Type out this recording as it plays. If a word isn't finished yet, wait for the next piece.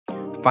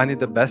Finding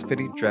the best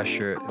fitting dress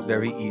shirt is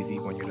very easy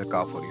when you look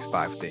out for these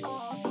 5 things.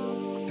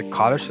 The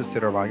collar should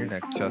sit around your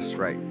neck just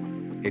right.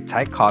 A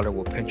tight collar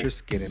will pinch your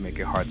skin and make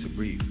it hard to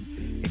breathe.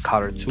 A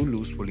collar too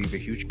loose will leave a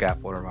huge gap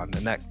all around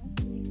the neck.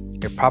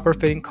 A proper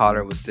fitting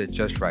collar will sit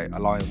just right,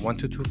 allowing 1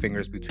 to 2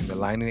 fingers between the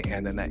lining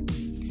and the neck.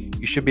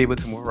 You should be able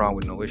to move around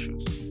with no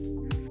issues.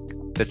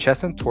 The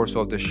chest and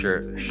torso of the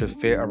shirt should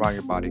fit around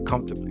your body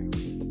comfortably.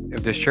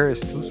 If the shirt is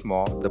too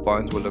small, the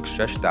buttons will look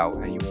stretched out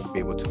and you won't be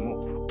able to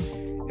move.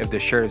 If the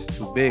shirt is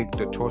too big,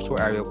 the torso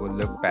area will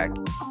look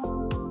baggy.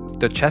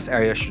 The chest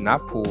area should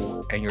not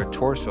pull and your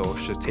torso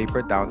should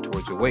taper down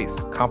towards your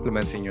waist,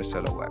 complementing your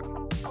silhouette.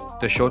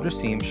 The shoulder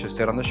seam should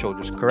sit on the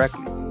shoulders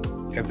correctly.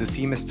 If the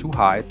seam is too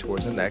high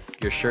towards the neck,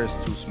 your shirt is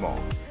too small.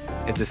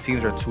 If the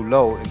seams are too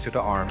low into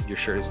the arm, your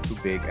shirt is too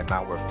big and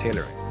not worth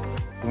tailoring.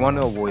 You want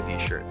to avoid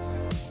these shirts.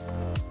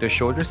 The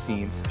shoulder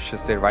seams should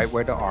sit right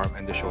where the arm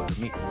and the shoulder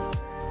meets.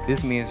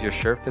 This means your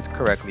shirt fits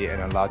correctly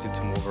and allows you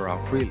to move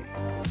around freely.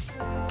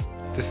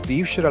 The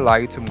sleeve should allow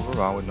you to move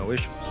around with no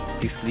issues.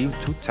 A sleeve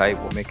too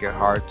tight will make it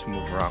hard to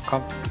move around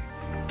comfortably.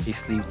 A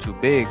sleeve too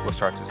big will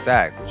start to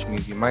sag, which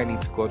means you might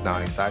need to go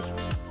down a size or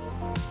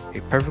two.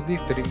 A perfectly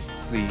fitting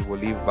sleeve will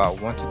leave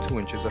about 1 to 2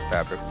 inches of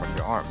fabric from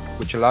your arm,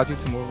 which allows you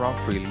to move around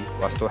freely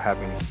while still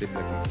having a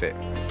slim-looking fit.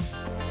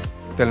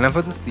 The length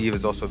of the sleeve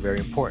is also very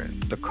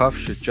important. The cuff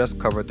should just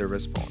cover the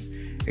wrist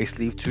bone. A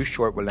sleeve too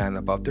short will land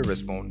above the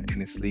wrist bone,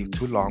 and a sleeve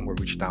too long will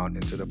reach down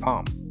into the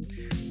palm.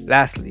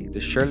 Lastly,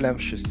 the shirt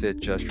length should sit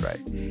just right.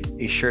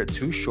 A shirt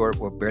too short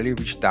will barely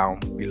reach down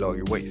below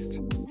your waist.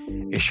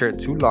 A shirt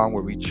too long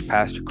will reach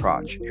past your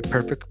crotch. A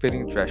perfect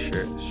fitting dress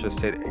shirt should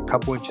sit a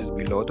couple inches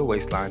below the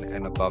waistline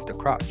and above the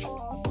crotch.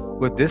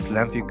 With this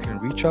length, you can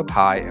reach up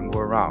high and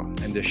move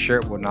around, and the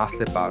shirt will not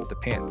slip out of the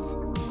pants.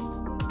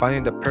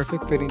 Finding the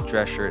perfect fitting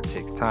dress shirt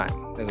takes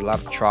time. There's a lot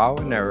of trial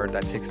and error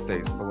that takes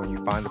place, but when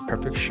you find the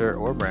perfect shirt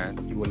or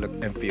brand, you will look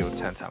and feel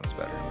 10 times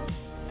better.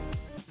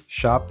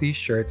 Shop these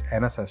shirts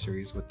and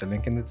accessories with the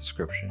link in the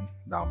description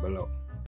down below.